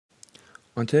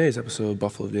On today's episode of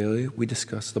Buffalo Daily, we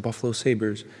discuss the Buffalo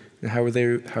Sabres and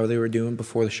how they were doing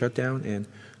before the shutdown and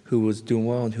who was doing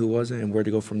well and who wasn't and where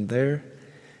to go from there.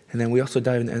 And then we also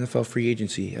dive into NFL free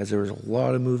agency as there was a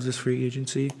lot of moves this free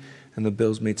agency and the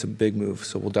Bills made some big moves,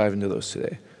 so we'll dive into those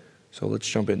today. So let's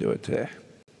jump into it today.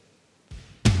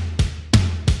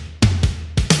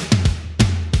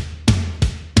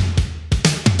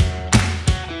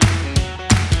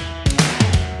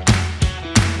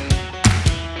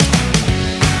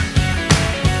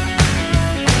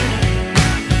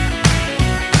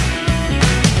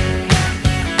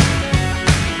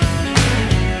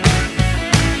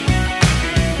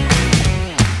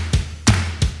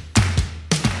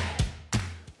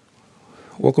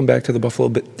 Welcome back to the Buffalo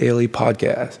Daily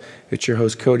Podcast. It's your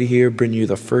host Cody here, bringing you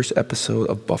the first episode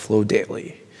of Buffalo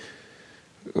Daily.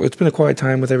 It's been a quiet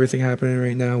time with everything happening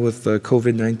right now with the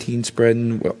COVID-19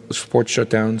 spreading, sports shut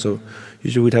down. So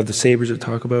usually we'd have the Sabres to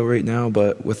talk about right now,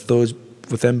 but with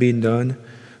them being done,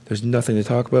 there's nothing to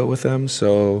talk about with them.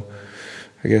 So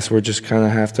I guess we're just kind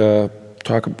of have to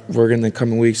talk. We're in the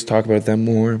coming weeks talk about them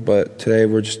more, but today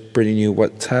we're just bringing you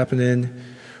what's happening.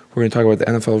 We're going to talk about the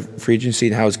NFL free agency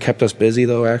and how it's kept us busy,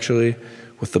 though, actually,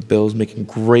 with the Bills making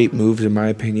great moves, in my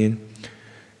opinion.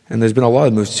 And there's been a lot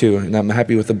of moves, too, and I'm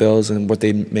happy with the Bills and what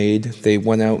they made. They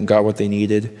went out and got what they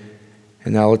needed.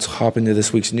 And now let's hop into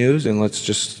this week's news, and let's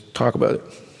just talk about it.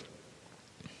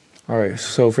 All right,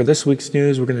 so for this week's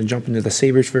news, we're going to jump into the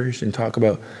Sabres first and talk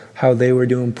about how they were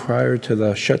doing prior to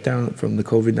the shutdown from the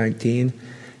COVID-19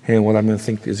 and what I'm going to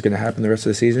think is going to happen the rest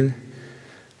of the season.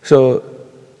 So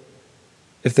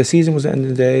if the season was the end of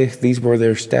the day, these were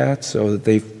their stats. So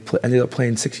they ended up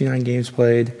playing 69 games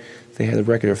played. They had a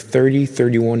record of 30,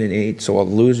 31, and 8, so a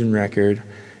losing record.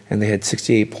 And they had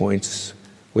 68 points,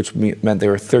 which meant they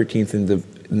were 13th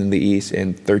in the East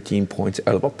and 13 points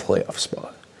out of a playoff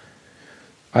spot.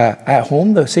 At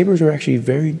home, the Sabres were actually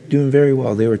doing very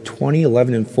well. They were 20,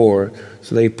 11, and 4,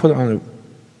 so they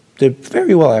did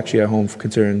very well actually at home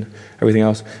considering everything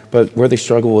else. But where they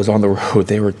struggled was on the road.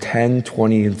 They were 10,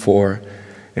 20, and 4.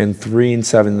 And 3 and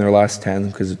 7 in their last 10,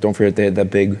 because don't forget they had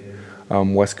that big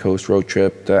West Coast road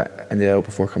trip that ended out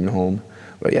before coming home.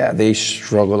 But yeah, they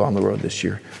struggled on the road this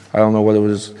year. I don't know what it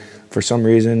was. For some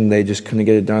reason, they just couldn't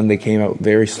get it done. They came out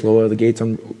very slow out of the gates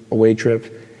on away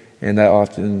trip, and that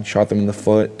often shot them in the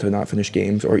foot to not finish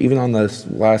games. Or even on this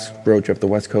last road trip, the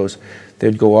West Coast,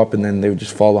 they'd go up and then they would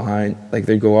just fall behind. Like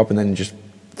they'd go up and then just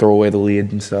throw away the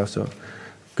lead and stuff. So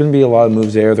going to be a lot of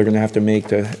moves there they're going to have to make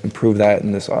to improve that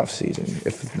in this offseason,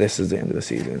 if this is the end of the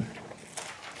season.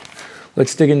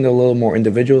 Let's dig into a little more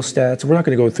individual stats. We're not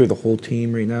going to go through the whole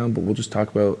team right now, but we'll just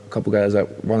talk about a couple guys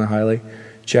that want to highlight.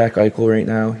 Jack Eichel right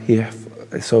now,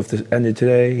 so if this ended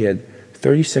today, he had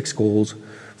 36 goals,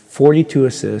 42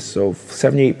 assists, so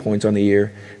 78 points on the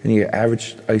year, and he had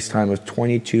average ice time of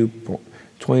 22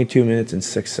 minutes and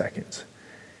 6 seconds.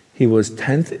 He was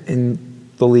 10th in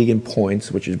the league in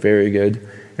points, which is very good,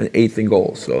 and 8th in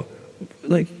goals. So,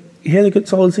 he had a good,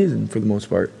 solid season for the most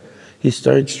part. He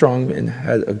started strong and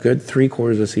had a good 3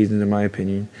 quarters of the season, in my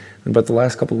opinion. But the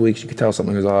last couple of weeks, you could tell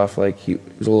something was off. Like, he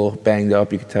was a little banged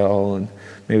up, you could tell, and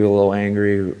maybe a little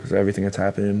angry with everything that's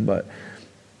happening. But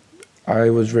I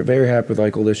was very happy with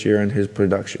Eichel this year and his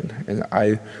production. And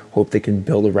I hope they can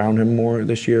build around him more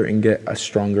this year and get a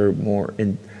stronger, more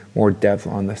depth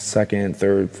on the second,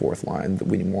 third, fourth line.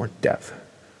 We need more depth.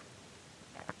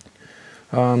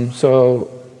 So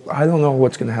I don't know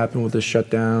what's going to happen with this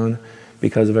shutdown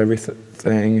because of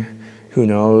everything. Who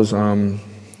knows? I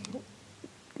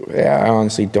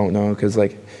honestly don't know because,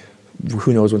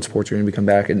 who knows when sports are going to come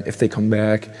back. And if they come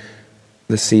back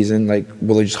this season,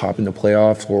 will they just hop into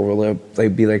playoffs or will they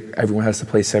be like everyone has to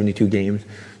play 72 games?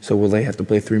 So will they have to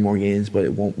play 3 more games, but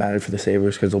it won't matter for the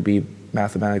Sabres because they'll be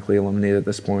mathematically eliminated at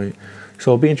this point.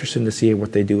 So it'll be interesting to see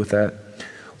what they do with that.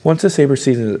 Once the Sabres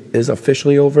season is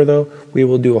officially over, though, we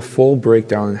will do a full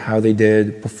breakdown on how they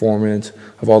did, performance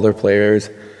of all their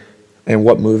players, and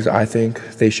what moves I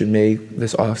think they should make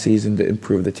this offseason to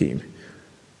improve the team.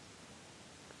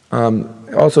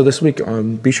 Also this week,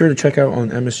 be sure to check out on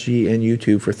MSG and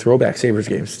YouTube for throwback Sabres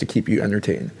games to keep you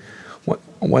entertained. On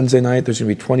Wednesday night, there's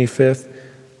going to be Wednesday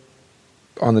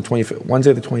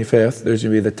the 25th, there's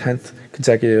going to be the 10th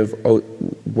consecutive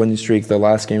winning streak, the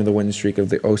last game of the winning streak of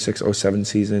the 06-07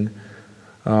 season.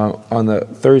 On the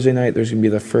Thursday night, there's going to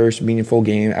be the first meaningful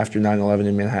game after 9/11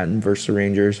 in Manhattan versus the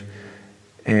Rangers.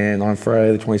 And on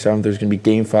Friday the 27th, there's going to be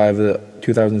Game 5 of the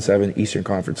 2007 Eastern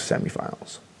Conference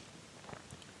semifinals.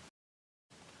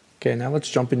 Okay, now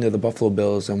let's jump into the Buffalo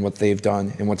Bills and what they've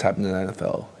done and what's happened in the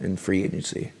NFL in free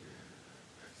agency.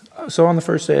 So on the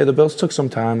first day, the Bills took some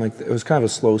time. It was kind of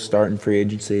a slow start in free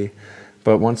agency.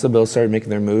 But once the Bills started making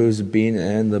their moves, Bean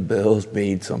and the Bills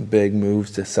made some big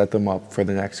moves to set them up for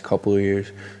the next couple of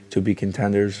years to be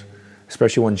contenders,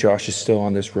 especially when Josh is still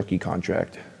on this rookie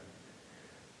contract.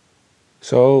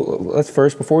 So let's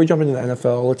first, before we jump into the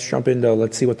NFL,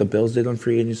 let's see what the Bills did on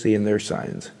free agency and their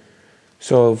signs.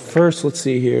 So first, let's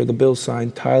see here. The Bills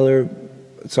signed Tyler.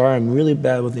 Sorry, I'm really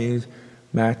bad with names.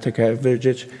 Matt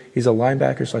Tukavicic. He's a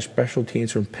linebacker / special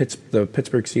teams from the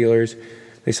Pittsburgh Steelers.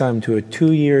 They signed him to a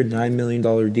 2-year, $9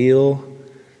 million deal.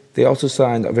 They also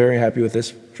signed, I'm very happy with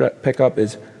this pickup,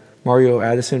 is Mario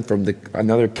Addison from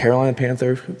another Carolina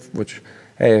Panther, which,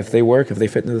 hey, if they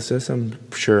fit into the system,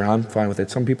 sure, I'm fine with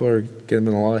it. Some people are getting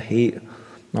a lot of hate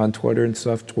on Twitter and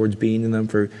stuff towards Bean and them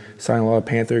for signing a lot of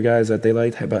Panther guys that they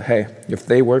like. But hey, if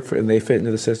they work and they fit into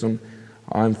the system,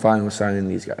 I'm fine with signing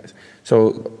these guys.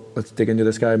 So let's dig into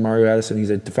this guy, Mario Addison.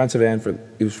 He's a defensive end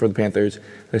he was for the Panthers.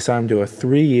 They signed him to a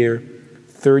 3-year,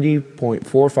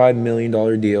 $30.45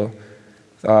 million deal.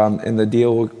 And the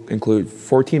deal will include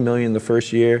 $14 million the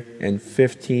first year and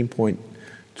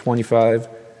 $15.25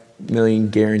 million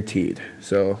guaranteed.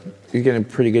 So he's getting a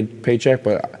pretty good paycheck,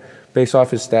 but based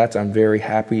off his stats, I'm very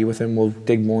happy with him. We'll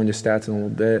dig more into stats in a little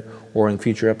bit or in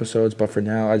future episodes, but for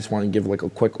now, I just want to give like a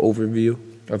quick overview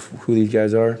of who these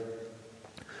guys are.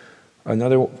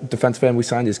 Another defensive end we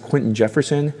signed is Quentin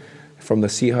Jefferson from the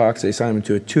Seahawks. They signed him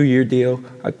to a 2-year deal.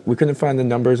 We couldn't find the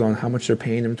numbers on how much they're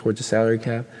paying him towards the salary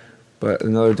cap, but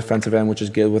another defensive end, which is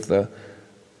good with the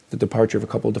departure of a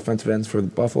couple of defensive ends for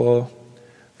Buffalo.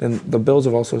 Then the Bills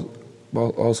have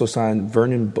also signed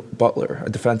Vernon Butler, a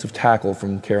defensive tackle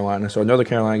from Carolina. So another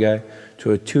Carolina guy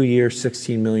to a 2-year,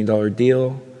 $16 million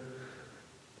deal.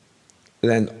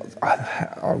 Then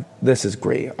this is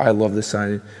great. I love this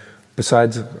signing.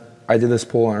 Besides, I did this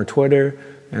poll on our Twitter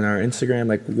and our Instagram,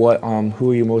 like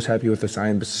who are you most happy with the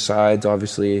sign besides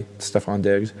obviously Stephon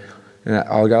Diggs? And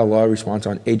I got a lot of response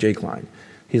on AJ Klein.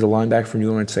 He's a linebacker for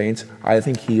New Orleans Saints. I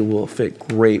think he will fit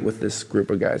great with this group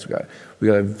of guys we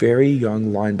got a very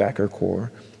young linebacker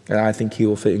core, and I think he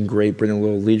will fit in great, bring a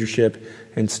little leadership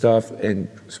and stuff. And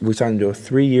we signed him to a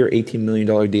 3-year, $18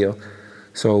 million deal.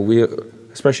 So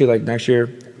especially like next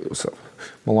year, so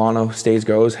Milano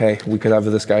goes, hey, we could have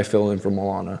this guy fill in for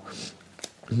Milano.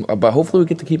 But hopefully we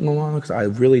get to keep Milano because I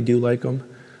really do like him.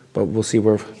 But we'll see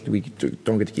where we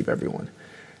don't get to keep everyone.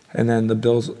 And then the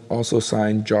Bills also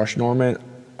signed Josh Norman,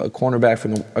 a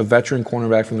veteran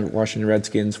cornerback from the Washington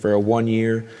Redskins for a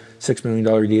 1-year, $6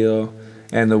 million deal.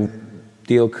 And the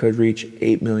deal could reach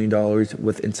 $8 million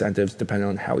with incentives depending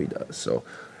on how he does. So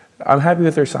I'm happy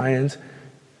with their signings.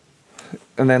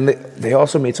 And then they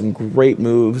also made some great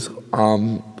moves.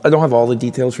 I don't have all the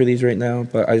details for these right now,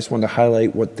 but I just wanted to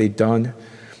highlight what they've done.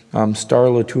 Star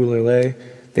Lotulelei,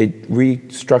 they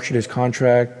restructured his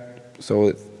contract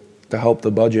to help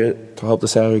the budget, to help the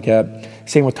salary cap.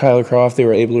 Same with Tyler Kroft, they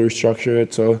were able to restructure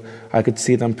it, so I could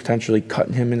see them potentially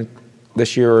cutting him in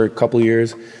this year or a couple of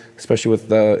years, especially with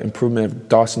the improvement of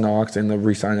Dawson Knox and the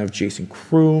re-signing of Jason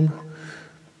Kroom.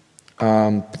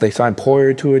 They signed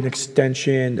Poyer to an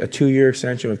extension, a 2-year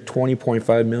extension of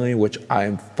 $20.5 million, which I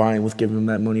am fine with giving him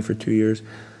that money for 2 years.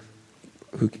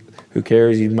 Who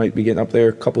cares? He might be getting up there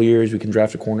a couple of years. We can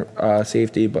draft a corner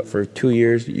safety, but for 2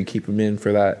 years, you keep him in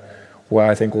for that, what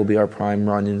I think will be our prime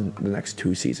run in the next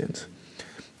 2 seasons.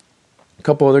 A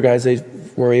couple other guys they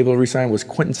were able to re-sign was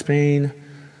Quentin Spain,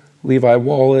 Levi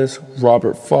Wallace,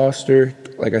 Robert Foster,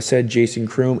 like I said, Jason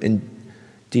Kroom, and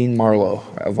Dean Marlowe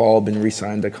have all been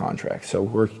re-signed to contract.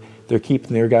 So they're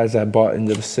keeping their guys that bought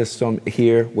into the system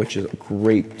here, which is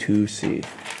great to see.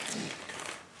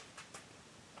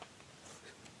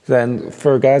 Then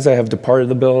for guys that have departed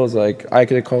the Bills, like I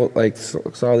could have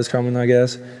saw this coming, I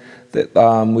guess. That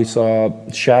we saw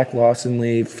Shaq Lawson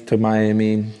leave to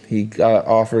Miami. He got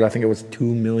offered, I think it was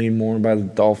 $2 million more by the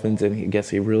Dolphins, and I guess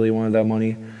he really wanted that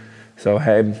money. So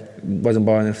hey, wasn't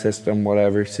bought in the system,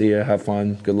 whatever. See ya, have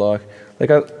fun, good luck.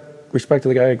 Like I respect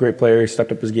the guy, a great player, he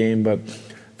stepped up his game, but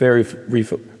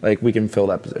we can fill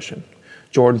that position.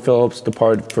 Jordan Phillips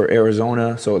departed for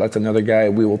Arizona, so that's another guy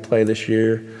we will play this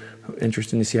year.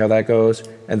 Interesting to see how that goes.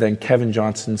 And then Kevin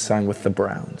Johnson signed with the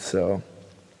Browns, so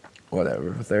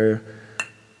whatever.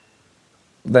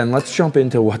 Then let's jump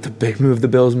into what the big move the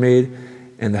Bills made,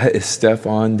 and that is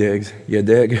Stephon Diggs. You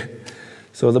dig?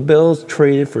 So the Bills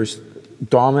traded for a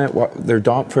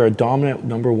dominant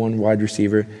number 1 wide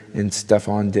receiver in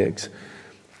Stephon Diggs.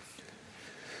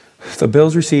 The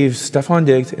Bills received Stephon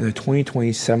Diggs in a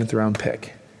 2020 7th-round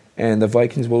pick, and the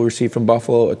Vikings will receive from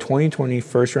Buffalo a 2020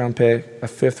 first-round pick, a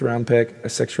 5th-round pick, a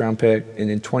 6th-round pick,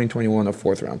 and in 2021 a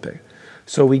 4th-round pick.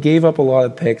 So we gave up a lot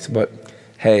of picks, but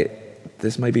hey,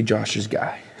 this might be Josh's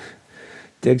guy.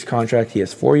 Diggs' contract, he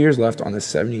has 4 years left on a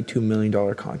 $72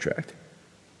 million contract.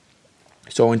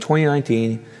 So in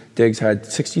 2019, Diggs had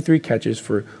 63 catches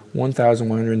for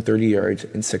 1,130 yards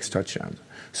and 6 touchdowns.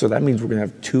 So that means we're going to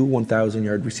have 2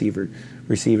 1,000-yard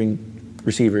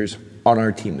receivers on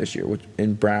our team this year,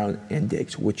 in Brown and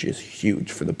Diggs, which is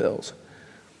huge for the Bills.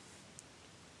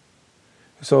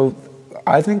 So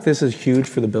I think this is huge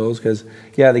for the Bills because,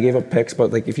 yeah, they gave up picks,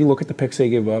 but like if you look at the picks they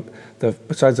gave up,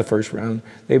 besides the first round,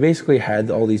 they basically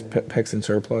had all these picks in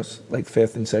surplus, like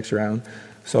 5th and 6th round.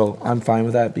 So I'm fine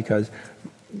with that because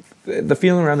the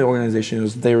feeling around the organization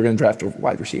was they were going to draft a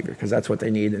wide receiver because that's what they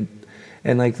need.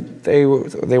 And like they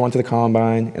went to the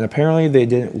combine, and apparently they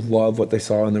didn't love what they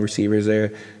saw in the receivers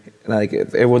there. Like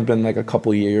it would have been like a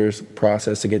couple years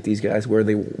process to get these guys where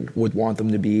they would want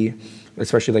them to be,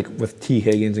 especially like with T.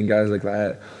 Higgins and guys like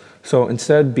that. So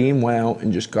instead, Beam went out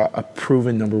and just got a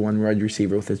proven number 1 wide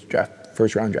receiver with his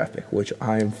first round draft pick, which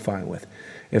I am fine with.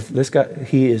 If this guy,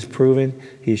 he is proven,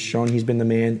 he's shown he's been the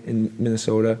man in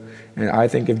Minnesota, and I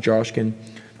think if Josh can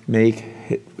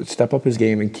step up his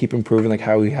game and keep improving like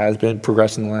how he has been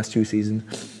progressing the last 2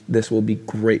 seasons, this will be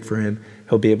great for him.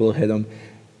 He'll be able to hit him,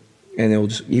 and it'll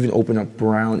just even open up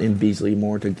Brown and Beasley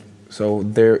more. So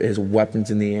there is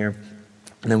weapons in the air.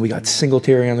 And then we got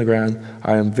Singletary on the ground.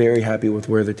 I am very happy with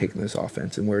where they're taking this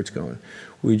offense and where it's going.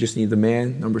 We just need the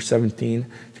man, number 17,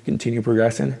 to continue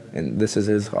progressing, and this is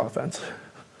his offense.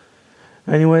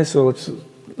 Anyway, so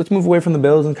let's move away from the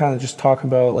Bills and kind of just talk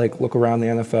about, like, look around the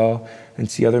NFL and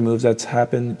see other moves that's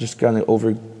happened. Just kind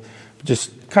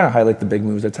of highlight the big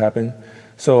moves that's happened.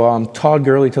 So Todd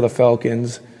Gurley to the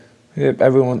Falcons.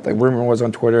 Everyone, like, rumor was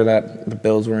on Twitter that the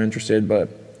Bills were interested, but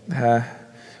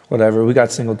whatever. We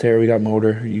got Singletary, we got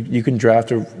Motor. You can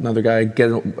draft another guy,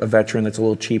 get a veteran that's a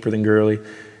little cheaper than Gurley,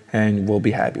 and we'll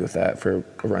be happy with that for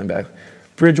a running back.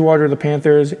 Bridgewater, the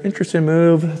Panthers, interesting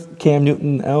move. Cam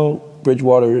Newton out,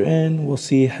 Bridgewater in. We'll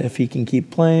see if he can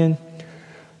keep playing.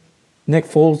 Nick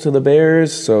Foles to the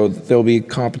Bears, so there'll be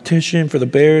competition for the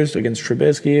Bears against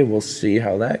Trubisky. We'll see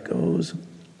how that goes.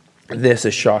 This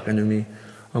is shocking to me.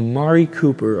 Amari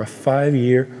Cooper, a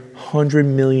 5-year, $100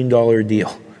 million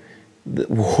deal.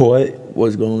 What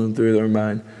was going through their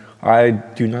mind? I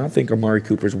do not think Amari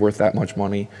Cooper's worth that much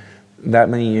money, that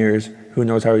many years. Who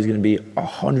knows how he's going to be?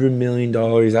 $100 million,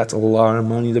 that's a lot of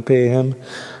money to pay him.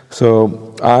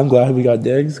 So I'm glad we got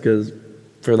Diggs because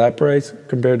for that price,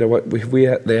 compared to what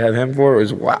they have him for, it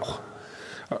was wow.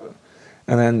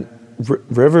 And then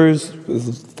Rivers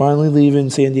is finally leaving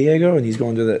San Diego, and he's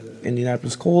going to the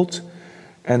Indianapolis Colts.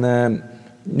 And then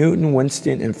Newton,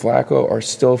 Winston, and Flacco are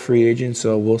still free agents,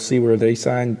 so we'll see where they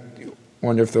sign.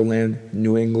 Wonder if they'll land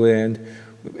New England.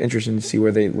 Interesting to see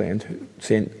where they land.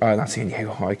 Not San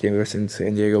Diego. I can't believe I said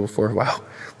San Diego before. Wow.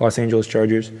 Los Angeles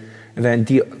Chargers. And then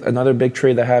another big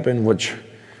trade that happened, which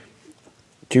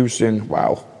Houston,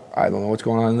 wow. I don't know what's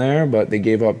going on there, but they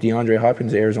gave up DeAndre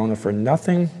Hopkins to Arizona for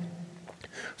nothing.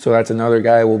 So that's another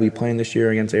guy we'll be playing this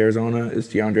year against Arizona is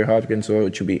DeAndre Hopkins, so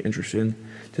it should be interesting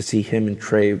to see him and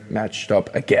Trey matched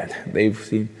up again.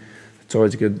 It's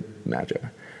always a good matchup.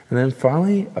 And then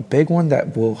finally, a big one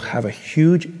that will have a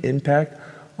huge impact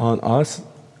on us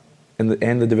and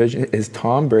the division is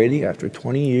Tom Brady, after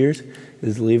 20 years,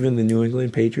 is leaving the New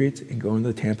England Patriots and going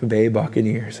to the Tampa Bay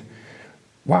Buccaneers.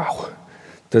 Wow.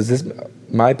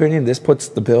 My opinion, this puts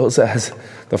the Bills as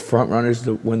the front runners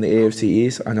to win the AFC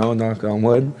East. I know, knock on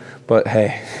wood, but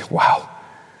hey, wow.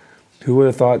 Who would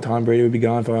have thought Tom Brady would be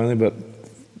gone finally, but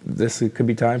this could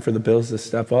be time for the Bills to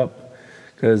step up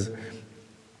because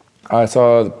I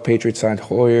saw the Patriots signed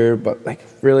Hoyer, but like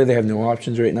really they have no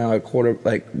options right now at quarter,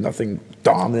 like nothing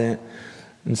dominant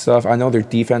and stuff. I know their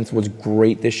defense was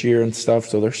great this year and stuff,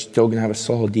 so they're still going to have a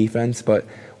solid defense, but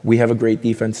we have a great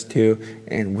defense too,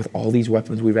 and with all these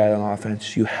weapons we've added on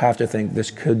offense, you have to think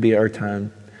this could be our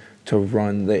time to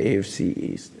run the AFC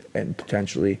East and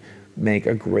potentially make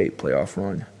a great playoff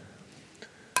run.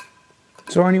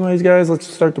 So anyways, guys, let's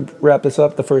start to wrap this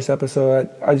up, the first episode.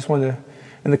 I just want to,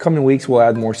 in the coming weeks, we'll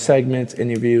add more segments,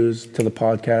 interviews to the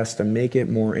podcast to make it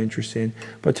more interesting.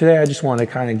 But today I just want to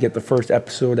kind of get the first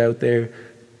episode out there,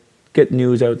 get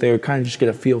news out there, kind of just get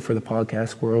a feel for the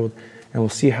podcast world, and we'll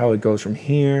see how it goes from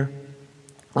here.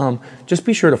 Just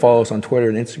be sure to follow us on Twitter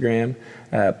and Instagram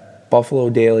at Buffalo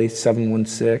Daily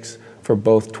 716 for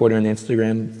both Twitter and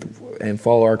Instagram, and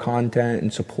follow our content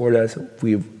and support us.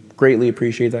 We greatly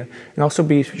appreciate that. And also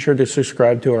be sure to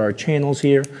subscribe to our channels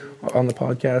here on the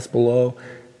podcast below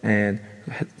and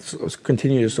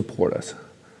continue to support us.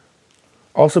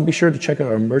 Also be sure to check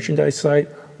out our merchandise site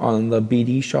on the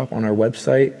BD shop on our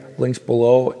website, links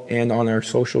below, and on our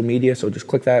social media. So just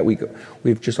click that.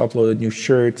 We've just uploaded new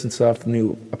shirts and stuff,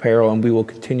 new apparel, and we will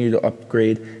continue to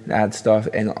upgrade and add stuff,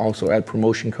 and also add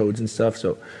promotion codes and stuff.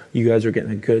 So you guys are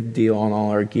getting a good deal on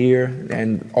all our gear,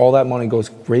 and all that money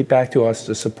goes right back to us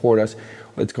to support us.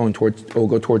 It will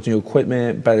go towards new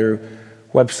equipment, better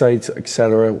websites,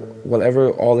 etc. Whatever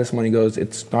all this money goes,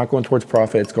 it's not going towards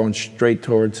profit. It's going straight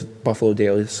towards Buffalo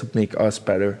Daily to make us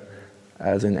better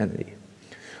as an entity.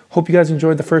 Hope you guys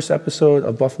enjoyed the first episode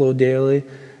of Buffalo Daily,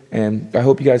 and I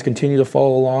hope you guys continue to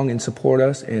follow along and support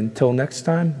us. Until next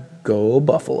time, go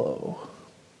Buffalo.